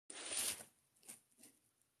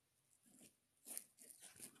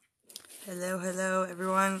Hello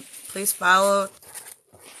everyone. Please follow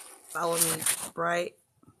me right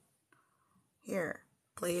here.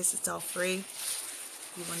 Please, it's all free.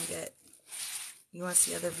 You want to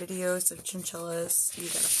see other videos of chinchillas, you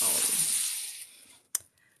gotta follow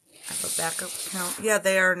me. I have a backup account. Yeah,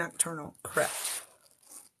 they are nocturnal, correct.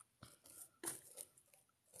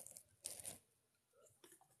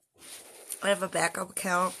 I have a backup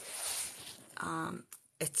account.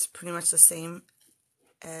 It's pretty much the same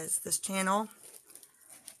as this channel,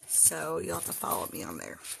 so you'll have to follow me on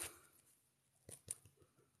there.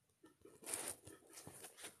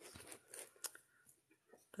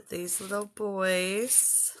 But these little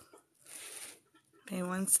boys, if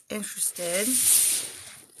anyone's interested,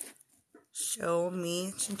 Show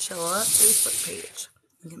Me Chinchilla Facebook page.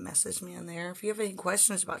 You can message me on there. If you have any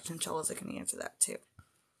questions about chinchillas, I can answer that too.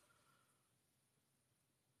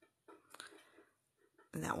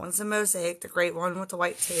 And that one's a mosaic, the great one with the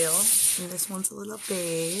white tail. And this one's a little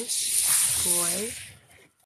beige boy.